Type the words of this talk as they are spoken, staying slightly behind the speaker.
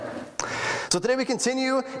So today we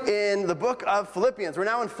continue in the book of Philippians. We're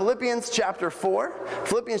now in Philippians chapter 4.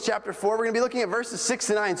 Philippians chapter 4, we're going to be looking at verses 6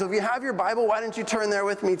 to 9. So if you have your Bible, why don't you turn there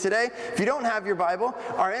with me today? If you don't have your Bible,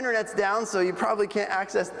 our internet's down, so you probably can't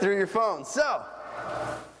access it through your phone. So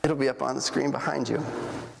it'll be up on the screen behind you.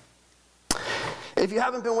 If you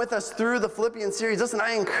haven't been with us through the Philippians series, listen,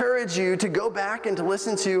 I encourage you to go back and to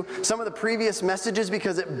listen to some of the previous messages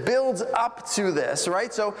because it builds up to this,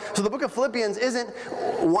 right? So the book of Philippians isn't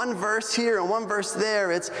one verse here and one verse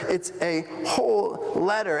there. It's a whole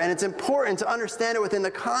letter, and it's important to understand it within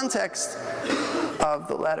the context of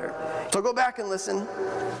the letter. So go back and listen,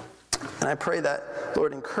 and I pray that the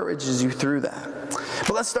Lord encourages you through that.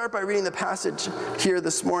 But let's start by reading the passage here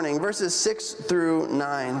this morning, verses 6 through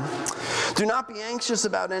 9. Do not be anxious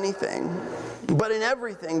about anything, but in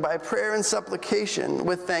everything by prayer and supplication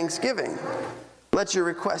with thanksgiving, let your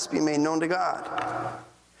requests be made known to God.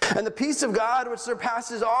 And the peace of God, which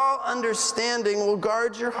surpasses all understanding, will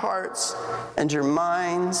guard your hearts and your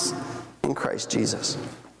minds in Christ Jesus.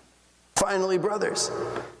 Finally, brothers,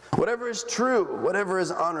 whatever is true, whatever is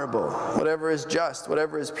honorable, whatever is just,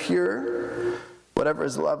 whatever is pure, whatever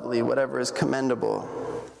is lovely, whatever is commendable,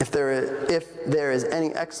 if there is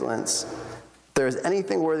any excellence, if there is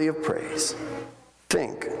anything worthy of praise,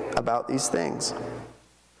 think about these things.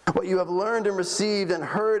 What you have learned and received and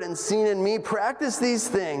heard and seen in me, practice these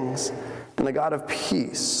things, and the God of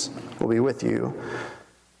peace will be with you.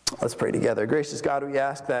 Let's pray together. Gracious God, we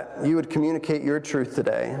ask that you would communicate your truth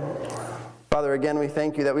today. Father, again, we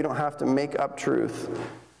thank you that we don't have to make up truth.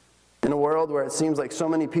 In a world where it seems like so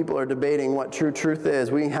many people are debating what true truth is,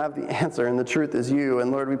 we have the answer, and the truth is you.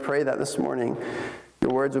 And Lord, we pray that this morning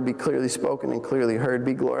your words would be clearly spoken and clearly heard.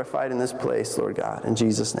 Be glorified in this place, Lord God, in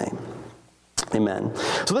Jesus' name. Amen.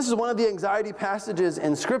 So this is one of the anxiety passages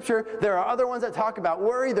in Scripture. There are other ones that talk about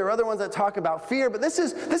worry. There are other ones that talk about fear. But this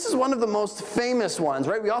is one of the most famous ones,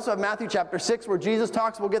 right? We also have Matthew chapter 6 where Jesus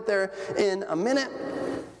talks. We'll get there in a minute.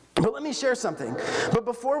 But let me share something. But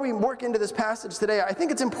before we work into this passage today, I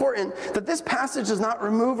think it's important that this passage does not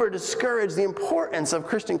remove or discourage the importance of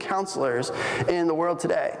Christian counselors in the world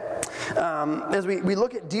today. As we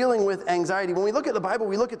look at dealing with anxiety, when we look at the Bible,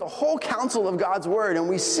 we look at the whole counsel of God's Word, and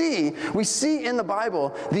we see in the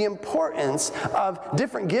Bible the importance of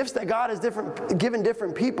different gifts that God has given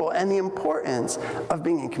different people, and the importance of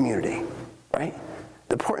being in community, right?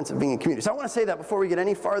 The importance of being in community. So I want to say that before we get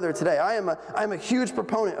any farther today. I am a huge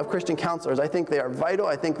proponent of Christian counselors. I think they are vital.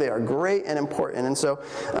 I think they are great and important. And so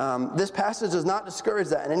this passage does not discourage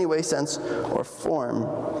that in any way, sense, or form.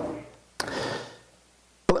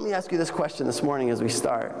 But let me ask you this question this morning as we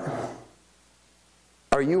start.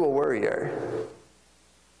 Are you a worrier?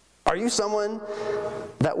 Are you someone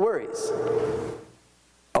that worries?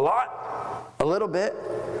 A lot? A little bit?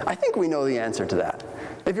 I think we know the answer to that.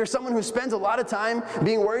 If you're someone who spends a lot of time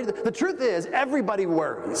being worried, the truth is everybody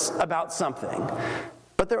worries about something.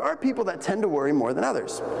 But there are people that tend to worry more than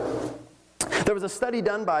others. There was a study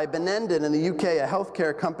done by Benendon in the UK, a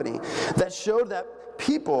healthcare company, that showed that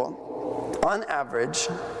people, on average,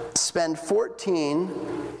 spend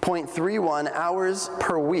 14.31 hours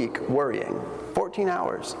per week worrying. 14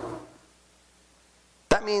 hours.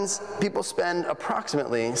 That means people spend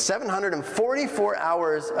approximately 744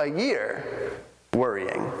 hours a year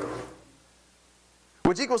worrying,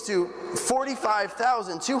 which equals to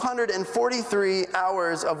 45,243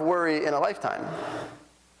 hours of worry in a lifetime,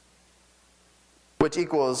 which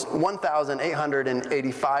equals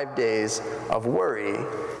 1,885 days of worry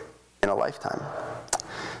in a lifetime,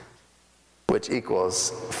 which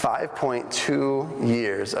equals 5.2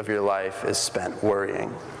 years of your life is spent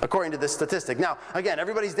worrying, according to this statistic. Now, again,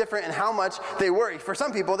 everybody's different in how much they worry. For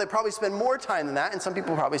some people, they probably spend more time than that, and some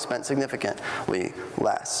people probably spend significantly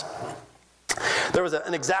less. There was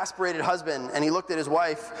an exasperated husband, and he looked at his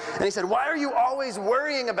wife, and he said, "Why are you always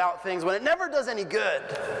worrying about things when it never does any good?"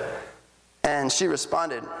 And she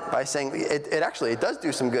responded by saying, it does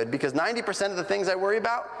do some good, because 90% of the things I worry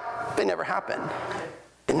about, they never happen.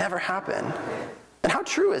 It never happened. And how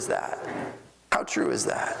true is that? How true is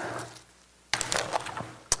that?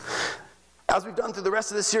 As we've done through the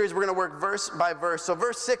rest of this series, we're going to work verse by verse. So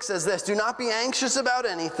verse 6 says this: "Do not be anxious about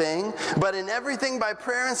anything, but in everything by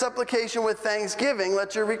prayer and supplication with thanksgiving,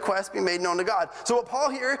 let your requests be made known to God." So what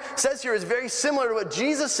Paul says here is very similar to what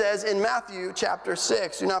Jesus says in Matthew chapter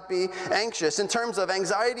 6. Do not be anxious. In terms of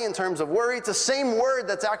anxiety, in terms of worry, it's the same word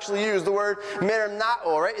that's actually used. The word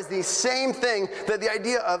merimnao, right, is the same thing, that the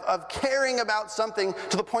idea of caring about something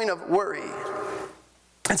to the point of worry.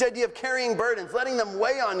 It's the idea of carrying burdens, letting them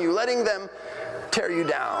weigh on you, letting them tear you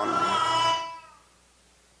down.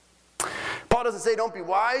 Paul doesn't say don't be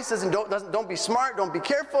wise, don't be smart, don't be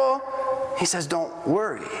careful. He says don't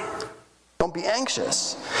worry. Don't be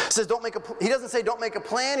anxious. He says he doesn't say don't make a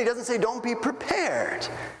plan. He doesn't say don't be prepared.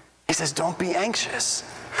 He says don't be anxious.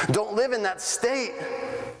 Don't live in that state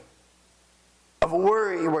of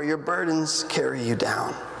worry where your burdens carry you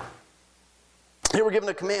down. Here we're given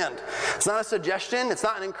a command. It's not a suggestion. It's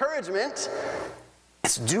not an encouragement.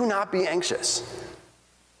 It's do not be anxious.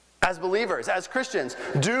 As believers, as Christians,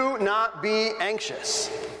 do not be anxious.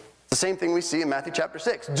 It's the same thing we see in Matthew chapter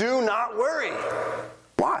 6. Do not worry.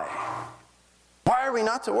 Why? Why are we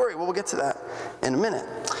not to worry? Well, we'll get to that in a minute.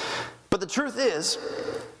 But the truth is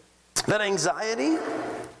that anxiety,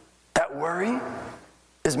 that worry,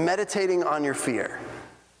 is meditating on your fear.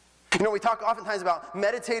 You know, we talk oftentimes about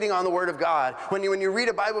meditating on the Word of God. When you read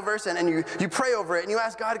a Bible verse and you pray over it and you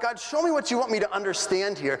ask God, show me what you want me to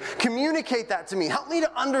understand here. Communicate that to me. Help me to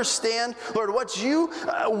understand, Lord, what you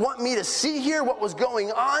want me to see here, what was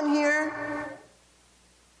going on here.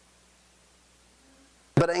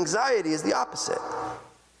 But anxiety is the opposite.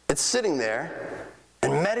 It's sitting there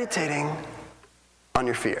and meditating on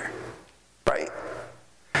your fear, right?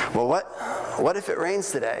 Well, what if it rains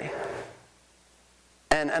today?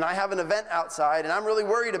 And I have an event outside, and I'm really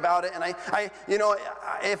worried about it. And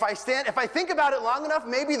if I think about it long enough,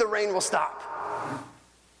 maybe the rain will stop.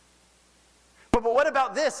 But what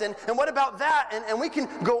about this? And what about that? And we can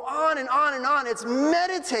go on and on and on. It's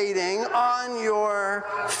meditating on your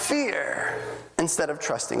fear instead of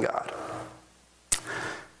trusting God.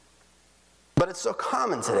 But it's so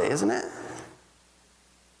common today, isn't it?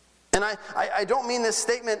 And I don't mean this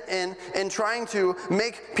statement in trying to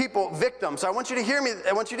make people victims. So I want you to hear me.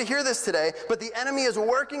 I want you to hear this today. But the enemy is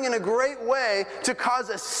working in a great way to cause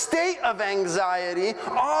a state of anxiety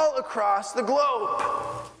all across the globe.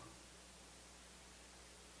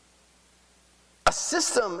 A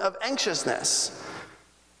system of anxiousness.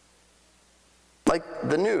 Like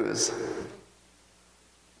the news.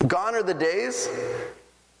 Gone are the days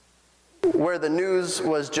where the news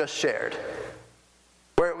was just shared.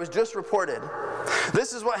 Where it was just reported.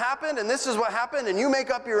 This is what happened, and this is what happened, and you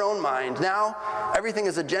make up your own mind. Now, everything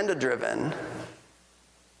is agenda-driven.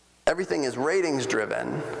 Everything is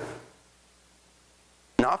ratings-driven.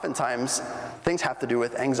 And oftentimes, things have to do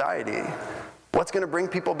with anxiety. What's going to bring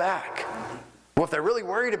people back? Well, if they're really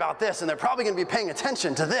worried about this, and they're probably going to be paying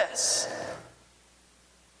attention to this.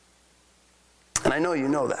 And I know you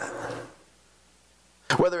know that.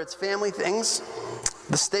 Whether it's family things,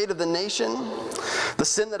 the state of the nation, the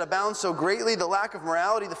sin that abounds so greatly, the lack of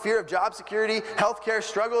morality, the fear of job security, healthcare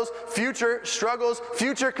struggles,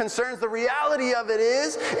 future concerns. The reality of it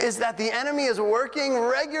is that the enemy is working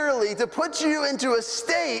regularly to put you into a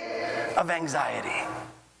state of anxiety.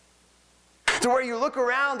 To where you look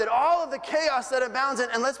around at all of the chaos that abounds,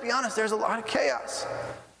 and let's be honest, there's a lot of chaos.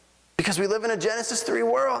 Because we live in a Genesis 3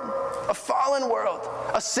 world, a fallen world,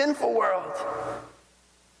 a sinful world.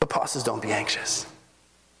 But Paul says, don't be anxious.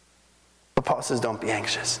 Paul says, don't be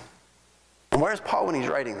anxious. And where is Paul when he's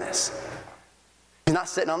writing this? He's not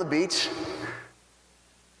sitting on the beach.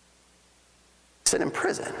 He's sitting in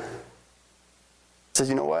prison. He says,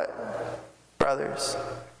 you know what? Brothers,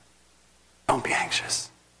 don't be anxious.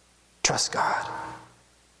 Trust God.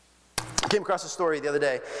 I came across a story the other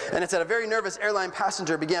day, and it said a very nervous airline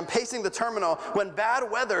passenger began pacing the terminal when bad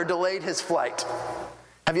weather delayed his flight.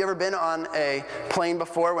 Have you ever been on a plane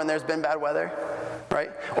before when there's been bad weather?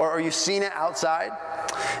 Right? Or you've seen it outside.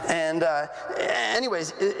 And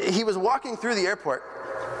anyways, he was walking through the airport,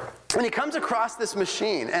 and he comes across this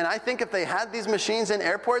machine. And I think if they had these machines in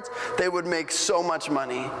airports, they would make so much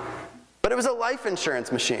money. But it was a life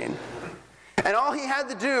insurance machine. And all he had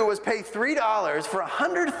to do was pay $3 for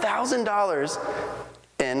 $100,000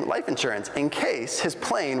 in life insurance in case his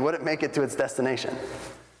plane wouldn't make it to its destination.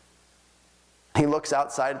 He looks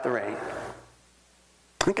outside at the rain.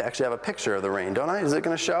 I think I actually have a picture of the rain, don't I? Is it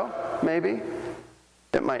going to show? Maybe.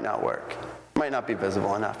 It might not work. It might not be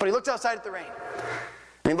visible enough. But he looks outside at the rain.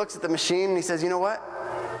 And he looks at the machine and he says, you know what?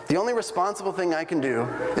 The only responsible thing I can do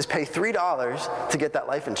is pay $3 to get that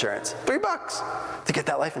life insurance. $3 to get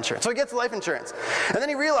that life insurance. So he gets the life insurance. And then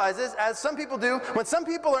he realizes, as some people do, when some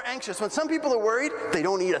people are anxious, when some people are worried, they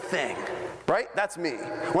don't eat a thing. Right? That's me.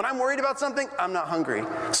 When I'm worried about something, I'm not hungry.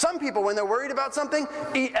 Some people, when they're worried about something,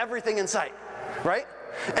 eat everything in sight. Right?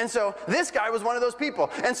 And so this guy was one of those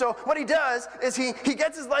people. And so what he does is he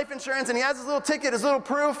gets his life insurance and he has his little ticket, his little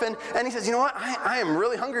proof, and he says, you know what, I am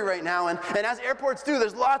really hungry right now. And as airports do,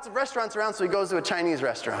 there's lots of restaurants around, so he goes to a Chinese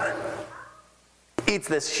restaurant. Eats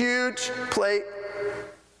this huge plate,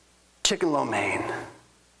 chicken lo mein.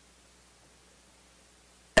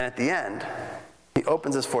 And at the end, he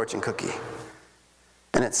opens his fortune cookie.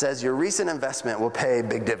 And it says, your recent investment will pay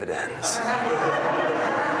big dividends.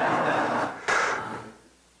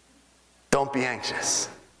 Don't be anxious.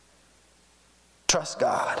 Trust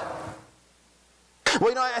God.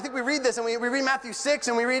 Well, I think we read this, and we read Matthew 6,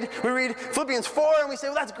 and we read Philippians 4, and we say,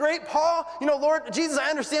 well, that's great, Paul. Lord Jesus,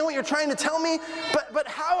 I understand what you're trying to tell me, but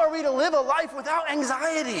how are we to live a life without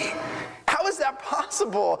anxiety? How is that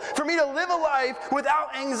possible for me to live a life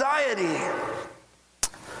without anxiety?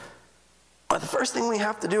 Well, the first thing we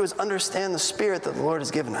have to do is understand the spirit that the Lord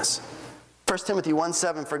has given us. 1 Timothy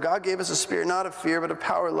 1:7, for God gave us a spirit not of fear, but of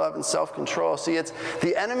power, love, and self-control. See, it's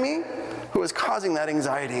the enemy who is causing that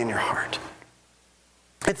anxiety in your heart.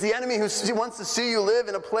 It's the enemy who wants to see you live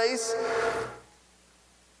in a place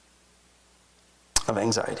of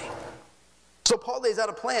anxiety. So Paul lays out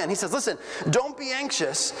a plan. He says, listen, don't be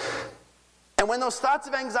anxious. And when those thoughts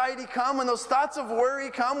of anxiety come, when those thoughts of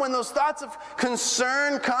worry come, when those thoughts of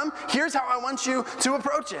concern come, here's how I want you to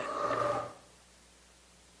approach it.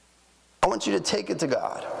 I want you to take it to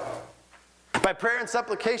God by prayer and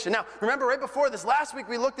supplication. Now, remember right before this, last week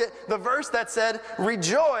we looked at the verse that said,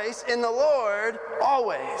 rejoice in the Lord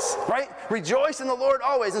always, right? Rejoice in the Lord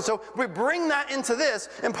always. And so we bring that into this,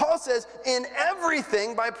 and Paul says, in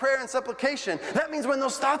everything by prayer and supplication. That means when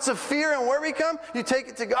those thoughts of fear and worry come, you take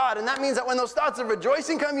it to God. And that means that when those thoughts of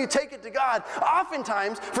rejoicing come, you take it to God.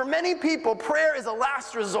 Oftentimes, for many people, prayer is a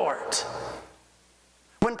last resort,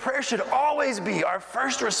 when prayer should always be our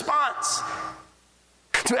first response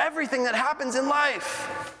to everything that happens in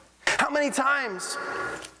life. How many times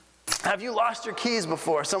have you lost your keys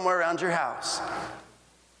before somewhere around your house?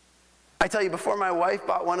 I tell you, before my wife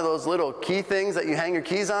bought one of those little key things that you hang your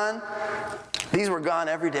keys on, these were gone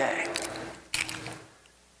every day.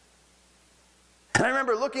 And I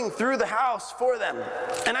remember looking through the house for them,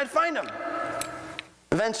 and I'd find them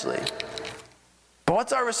eventually. But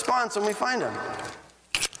what's our response when we find them?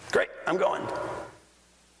 Great, I'm going.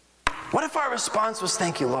 What if our response was,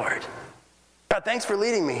 thank you, Lord? God, thanks for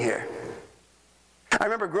leading me here. I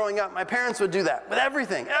remember growing up, my parents would do that with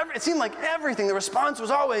everything. It seemed like everything. The response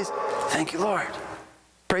was always, thank you, Lord.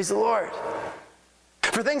 Praise the Lord.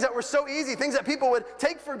 For things that were so easy, things that people would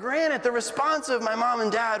take for granted, the response of my mom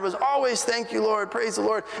and dad was always, thank you, Lord, praise the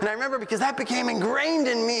Lord. And I remember because that became ingrained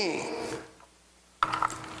in me. I'm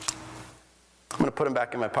going to put them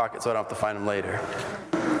back in my pocket so I don't have to find them later.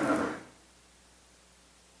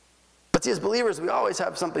 But see, as believers, we always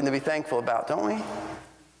have something to be thankful about, don't we?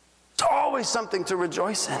 It's always something to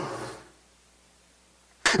rejoice in.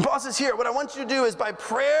 And Paul says here, what I want you to do is by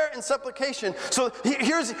prayer and supplication. So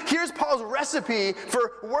here's Paul's recipe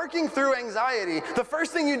for working through anxiety. The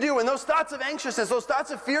first thing you do when those thoughts of anxiousness, those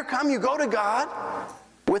thoughts of fear come, you go to God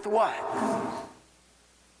with what?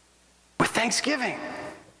 With thanksgiving.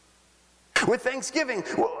 With thanksgiving.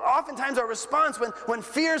 Well, oftentimes our response when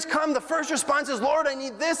fears come, the first response is, Lord, I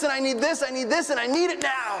need this, and I need this, I need this, and I need it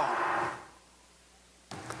now.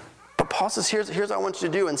 But Paul says, here's what I want you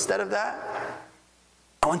to do. Instead of that,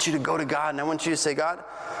 I want you to go to God, and I want you to say, God,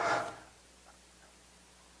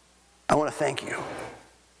 I want to thank you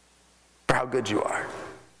for how good you are.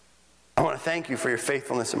 I want to thank you for your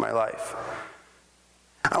faithfulness in my life.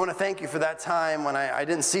 I want to thank you for that time when I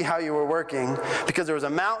didn't see how you were working because there was a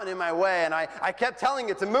mountain in my way, and I kept telling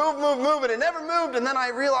it to move, move, move, and it never moved, and then I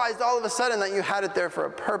realized all of a sudden that you had it there for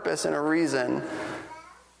a purpose and a reason.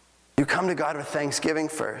 You come to God with thanksgiving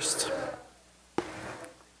first,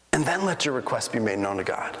 and then let your request be made known to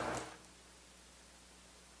God.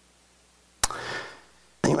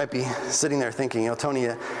 And you might be sitting there thinking, Tony,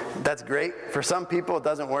 that's great. For some people, it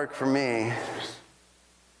doesn't work for me.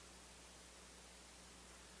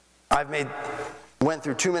 Went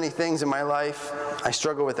through too many things in my life. I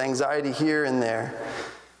struggle with anxiety here and there.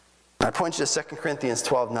 I point you to 2 Corinthians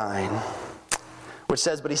 12:9, which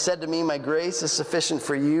says, but he said to me, my grace is sufficient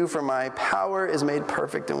for you, for my power is made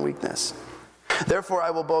perfect in weakness. Therefore I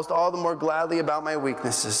will boast all the more gladly about my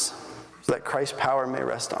weaknesses, so that Christ's power may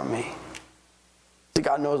rest on me. See,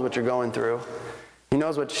 God knows what you're going through. He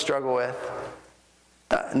knows what you struggle with.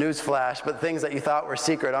 Newsflash, but things that you thought were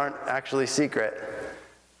secret aren't actually secret.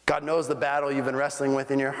 God knows the battle you've been wrestling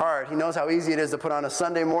with in your heart. He knows how easy it is to put on a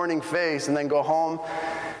Sunday morning face and then go home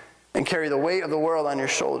and carry the weight of the world on your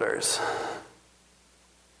shoulders.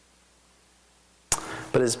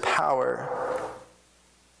 But his power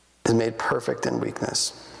is made perfect in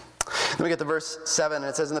weakness. Then we get to verse 7, and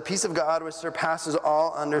it says, and the peace of God, which surpasses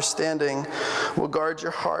all understanding, will guard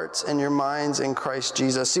your hearts and your minds in Christ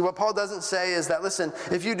Jesus. See, what Paul doesn't say is that, listen,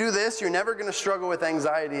 if you do this, you're never going to struggle with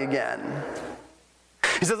anxiety again.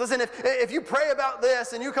 He says, listen, if you pray about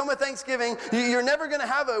this and you come with thanksgiving, you're never going to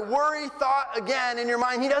have a worry thought again in your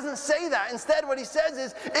mind. He doesn't say that. Instead, what he says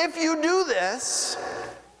is, if you do this,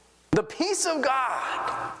 the peace of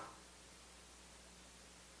God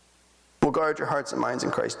will guard your hearts and minds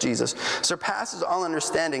in Christ Jesus. Surpasses all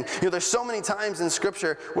understanding. There's so many times in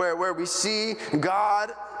Scripture where we see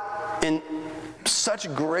God in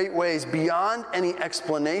such great ways beyond any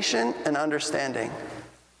explanation and understanding.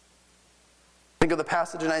 Think of the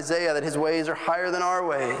passage in Isaiah that his ways are higher than our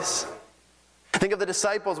ways. Think of the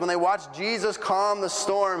disciples when they watched Jesus calm the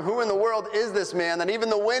storm. Who in the world is this man that even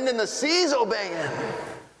the wind and the seas obey him?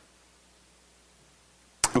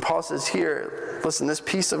 And Paul says here, listen, this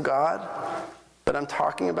peace of God that I'm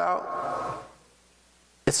talking about,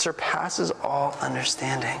 it surpasses all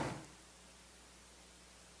understanding.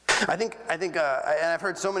 I think, and I've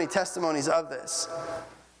heard so many testimonies of this.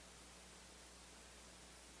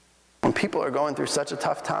 When people are going through such a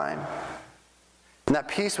tough time, and that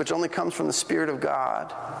peace which only comes from the Spirit of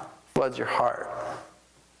God floods your heart.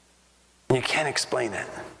 And you can't explain it.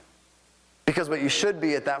 Because what you should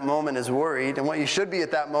be at that moment is worried, and what you should be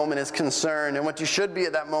at that moment is concerned, and what you should be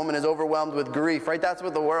at that moment is overwhelmed with grief, right? That's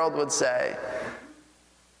what the world would say.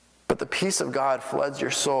 But the peace of God floods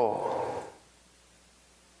your soul.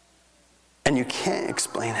 And you can't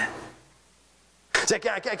explain it. See,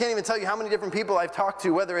 I can't even tell you how many different people I've talked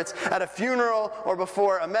to, whether it's at a funeral or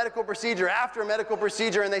before a medical procedure, after a medical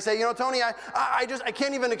procedure, and they say, Tony, I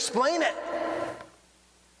can't even explain it.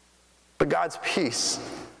 But God's peace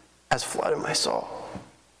has flooded my soul.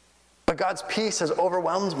 But God's peace has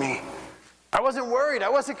overwhelmed me. I wasn't worried. I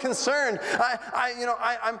wasn't concerned.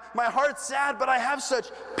 My heart's sad, but I have such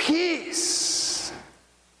peace.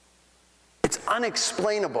 It's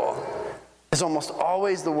unexplainable. Is almost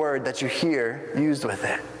always the word that you hear used with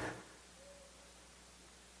it.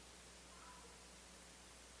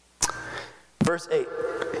 Verse 8.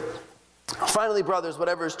 Finally, brothers,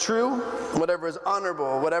 whatever is true, whatever is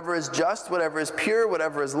honorable, whatever is just, whatever is pure,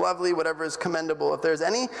 whatever is lovely, whatever is commendable, if there is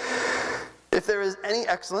any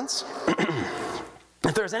excellence,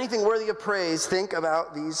 if there's anything worthy of praise, think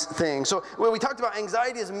about these things. So when we talked about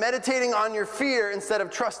anxiety is meditating on your fear instead of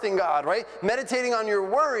trusting God, right? Meditating on your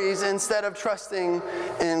worries instead of trusting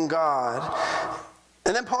in God.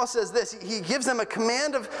 And then Paul says this. He gives them a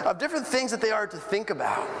command of different things that they are to think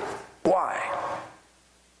about. Why?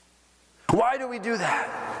 Why do we do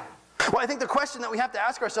that? Well, I think the question that we have to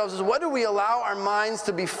ask ourselves is, what do we allow our minds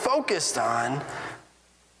to be focused on?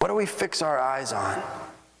 What do we fix our eyes on?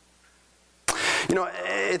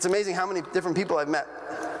 It's amazing how many different people I've met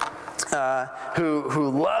who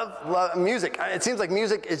love music. It seems like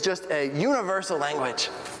music is just a universal language.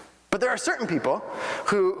 But there are certain people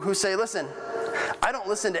who say, listen, I don't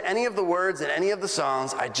listen to any of the words in any of the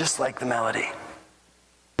songs, I just like the melody.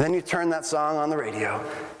 Then you turn that song on the radio,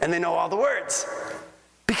 and they know all the words,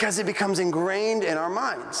 because it becomes ingrained in our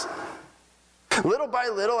minds. Little by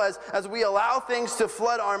little, as we allow things to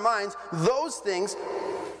flood our minds, those things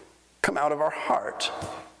come out of our heart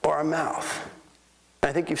or our mouth. And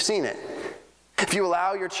I think you've seen it. If you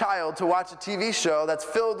allow your child to watch a TV show that's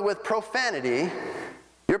filled with profanity,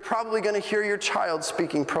 you're probably going to hear your child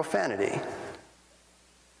speaking profanity.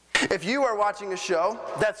 If you are watching a show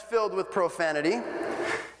that's filled with profanity,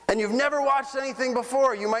 and you've never watched anything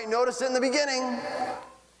before, you might notice it in the beginning,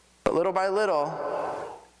 but little by little,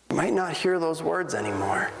 you might not hear those words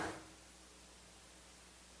anymore.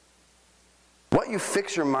 What you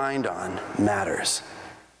fix your mind on matters,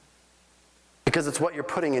 because it's what you're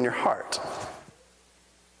putting in your heart.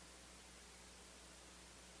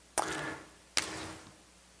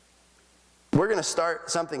 We're going to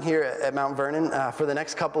start something here at Mount Vernon for the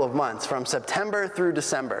next couple of months, from September through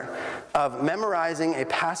December, of memorizing a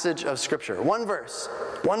passage of Scripture. One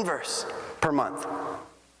verse per month.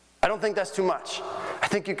 I don't think that's too much. I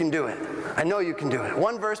think you can do it. I know you can do it.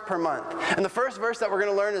 One verse per month. And the first verse that we're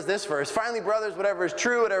going to learn is this verse. Finally, brothers, whatever is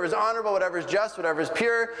true, whatever is honorable, whatever is just, whatever is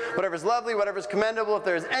pure, whatever is lovely, whatever is commendable, if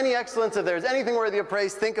there is any excellence, if there is anything worthy of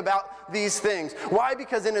praise, think about these things. Why?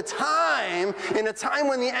 Because in a time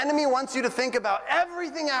when the enemy wants you to think about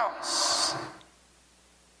everything else,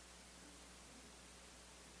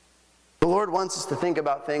 the Lord wants us to think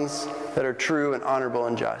about things that are true and honorable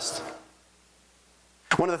and just.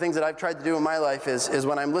 One of the things that I've tried to do in my life is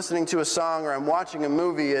when I'm listening to a song or I'm watching a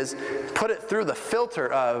movie is put it through the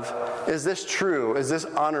filter of, is this true? Is this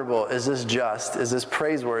honorable? Is this just? Is this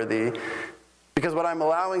praiseworthy? Because what I'm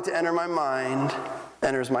allowing to enter my mind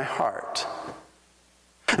enters my heart.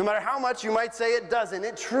 No matter how much you might say it doesn't,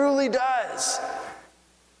 it truly does.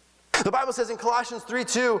 The Bible says in Colossians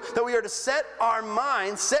 3:2 that we are to set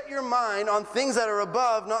your mind on things that are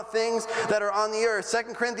above, not things that are on the earth.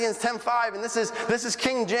 2 Corinthians 10:5, and this is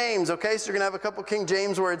King James, okay? So you're going to have a couple King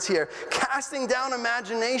James words here. Casting down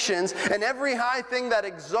imaginations and every high thing that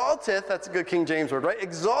exalteth, that's a good King James word, right?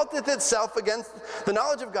 Exalteth itself against the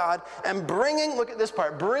knowledge of God, and bringing, look at this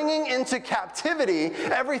part, bringing into captivity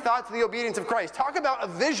every thought to the obedience of Christ. Talk about a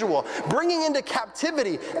visual. Bringing into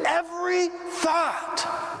captivity every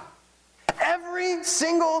thought. Every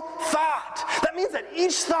single thought. That means that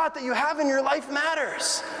each thought that you have in your life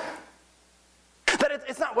matters. That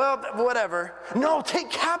it's not, well, whatever. No, take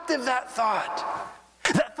captive that thought.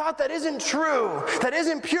 That thought that isn't true, that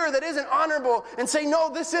isn't pure, that isn't honorable, and say, no,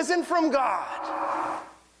 this isn't from God.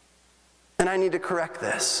 And I need to correct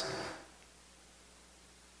this.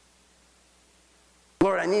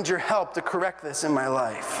 Lord, I need your help to correct this in my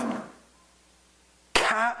life.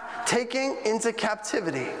 Taking into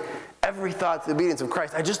captivity every thought to the obedience of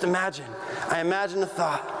Christ. I imagine a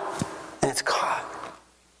thought, and it's caught.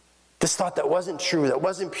 This thought that wasn't true, that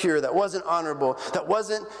wasn't pure, that wasn't honorable, that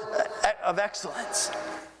wasn't of excellence.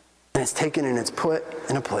 And it's taken and it's put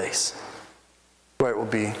in a place where it will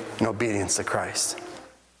be in obedience to Christ.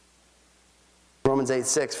 Romans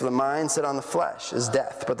 8:6, for the mind set on the flesh is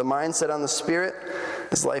death, but the mind set on the Spirit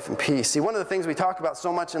is life and peace. See, one of the things we talk about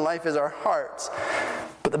so much in life is our hearts,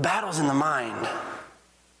 but the battle's in the mind.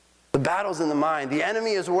 The battle's in the mind. The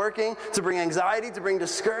enemy is working to bring anxiety, to bring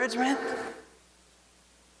discouragement.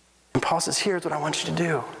 And Paul says, here's what I want you to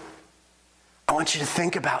do. I want you to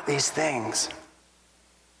think about these things.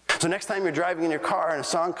 So next time you're driving in your car and a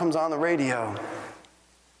song comes on the radio,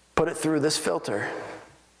 put it through this filter.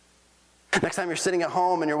 Next time you're sitting at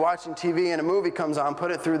home and you're watching TV and a movie comes on,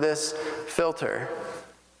 put it through this filter.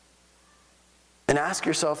 And ask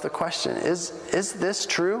yourself the question, is this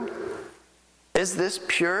true? Is this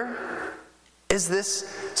pure? Is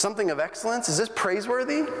this something of excellence? Is this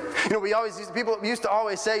praiseworthy? You know, people used to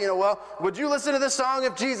always say, well, would you listen to this song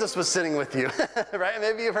if Jesus was sitting with you? Right?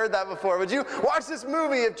 Maybe you've heard that before. Would you watch this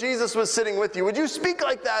movie if Jesus was sitting with you? Would you speak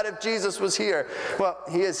like that if Jesus was here? Well,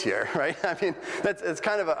 he is here, right? I mean, it's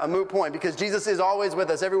kind of a moot point because Jesus is always with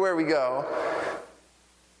us everywhere we go.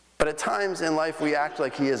 But at times in life we act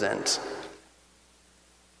like he isn't.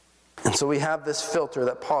 And so we have this filter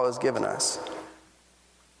that Paul has given us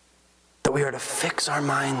that we are to fix our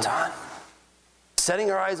minds on.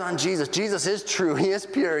 Setting our eyes on Jesus. Jesus is true. He is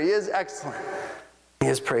pure. He is excellent. He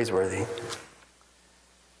is praiseworthy.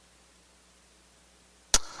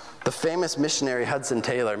 The famous missionary Hudson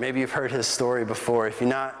Taylor, maybe you've heard his story before. If you're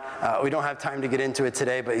not, we don't have time to get into it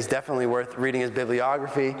today, but he's definitely worth reading his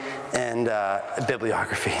bibliography,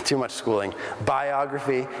 too much schooling,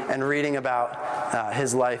 biography, and reading about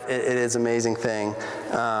his life. It is an amazing thing.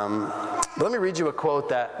 But let me read you a quote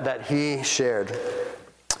that he shared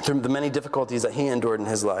through the many difficulties that he endured in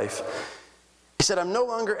his life. He said, I'm no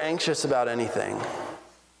longer anxious about anything,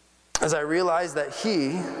 as I realize that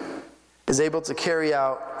he is able to carry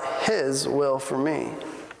out his will for me.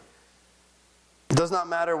 It does not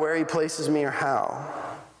matter where he places me or how.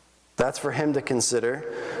 That's for him to consider,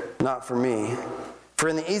 not for me. For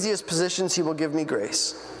in the easiest positions he will give me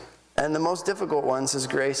grace, and the most difficult ones his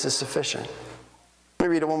grace is sufficient. Let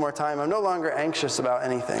me read it one more time. I'm no longer anxious about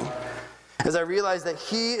anything, as I realize that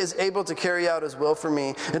he is able to carry out his will for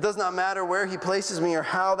me. It does not matter where he places me or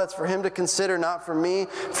how. That's for him to consider, not for me.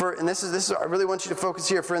 And this is I really want you to focus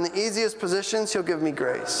here. For in the easiest positions, he'll give me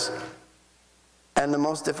grace. And the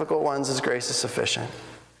most difficult ones, his grace is sufficient.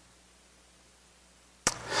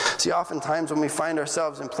 See, oftentimes when we find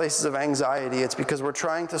ourselves in places of anxiety, it's because we're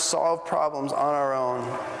trying to solve problems on our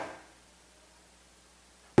own.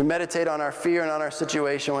 We meditate on our fear and on our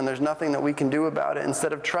situation when there's nothing that we can do about it,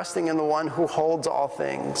 instead of trusting in the one who holds all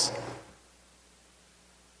things.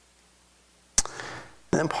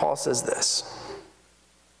 And then Paul says this,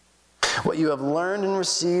 what you have learned and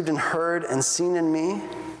received and heard and seen in me,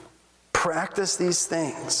 practice these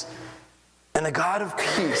things, and the God of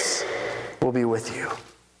peace will be with you.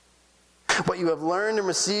 What you have learned and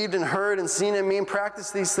received and heard and seen in me, and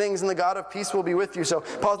practice these things, and the God of peace will be with you. So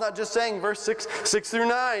Paul's not just saying verse 6 through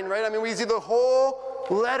 9, right? I mean, we see the whole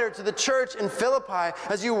letter to the church in Philippi.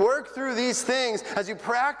 As you work through these things, as you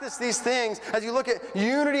practice these things, as you look at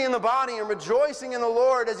unity in the body and rejoicing in the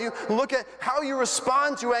Lord, as you look at how you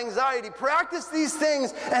respond to anxiety, practice these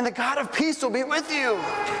things, and the God of peace will be with you.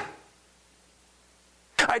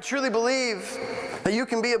 I truly believe that you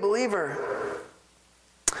can be a believer.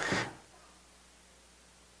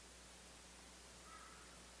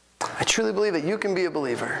 I truly believe that you can be a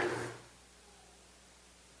believer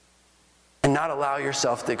and not allow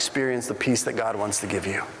yourself to experience the peace that God wants to give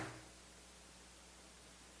you.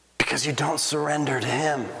 because you don't surrender to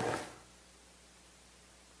him.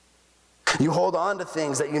 You hold on to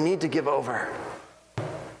things that you need to give over.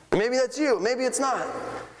 Maybe that's you. Maybe it's not.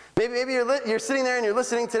 Maybe you're sitting there and you're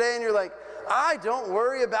listening today and you're like, I don't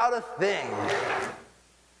worry about a thing.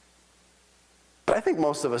 But I think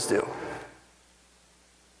most of us do.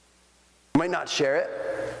 Might not share it.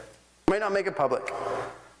 Might not make it public.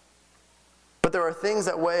 But there are things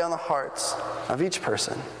that weigh on the hearts of each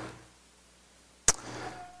person.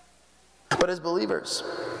 But as believers,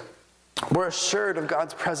 we're assured of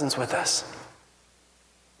God's presence with us.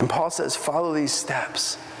 And Paul says, follow these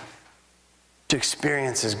steps to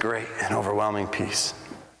experience his great and overwhelming peace.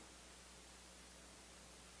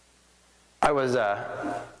 We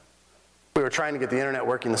were trying to get the internet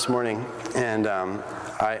working this morning, and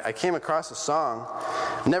I came across a song.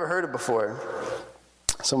 I've never heard it before.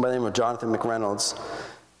 Someone by the name of Jonathan McReynolds.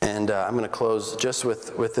 And I'm going to close just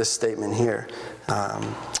with this statement here.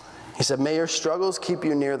 He said, may your struggles keep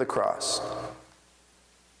you near the cross,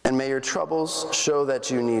 and may your troubles show that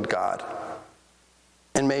you need God,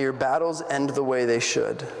 and may your battles end the way they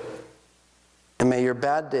should, and may your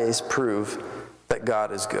bad days prove that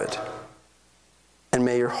God is good, and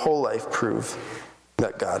may your whole life prove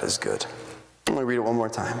that God is good. I'm going to read it one more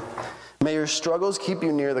time. May your struggles keep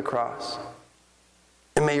you near the cross,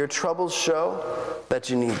 and may your troubles show that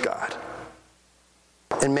you need God,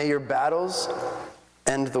 and may your battles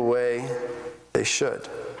end the way they should,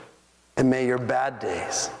 and may your bad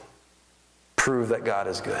days prove that God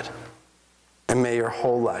is good, and may your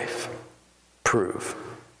whole life prove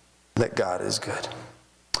that God is good.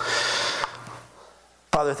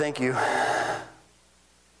 Father, thank you.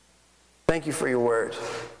 Thank you for your word,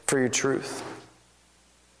 for your truth.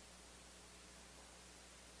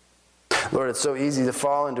 Lord, it's so easy to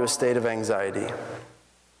fall into a state of anxiety.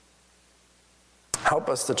 Help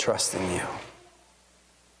us to trust in you.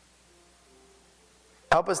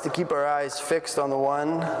 Help us to keep our eyes fixed on the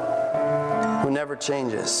one who never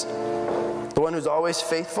changes. The one who's always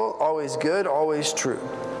faithful, always good, always true.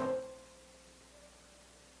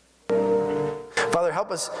 Father,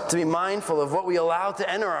 help us to be mindful of what we allow to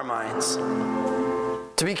enter our minds.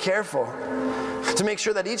 To be careful. To make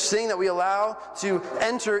sure that each thing that we allow to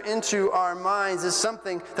enter into our minds is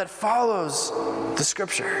something that follows the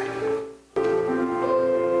Scripture.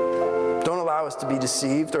 Don't allow us to be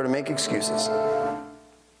deceived or to make excuses.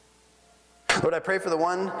 Lord, I pray for the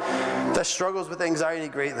one that struggles with anxiety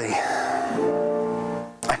greatly.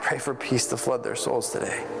 I pray for peace to flood their souls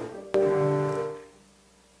today.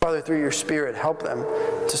 Father, through your Spirit, help them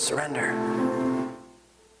to surrender.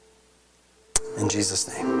 In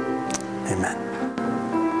Jesus' name, amen.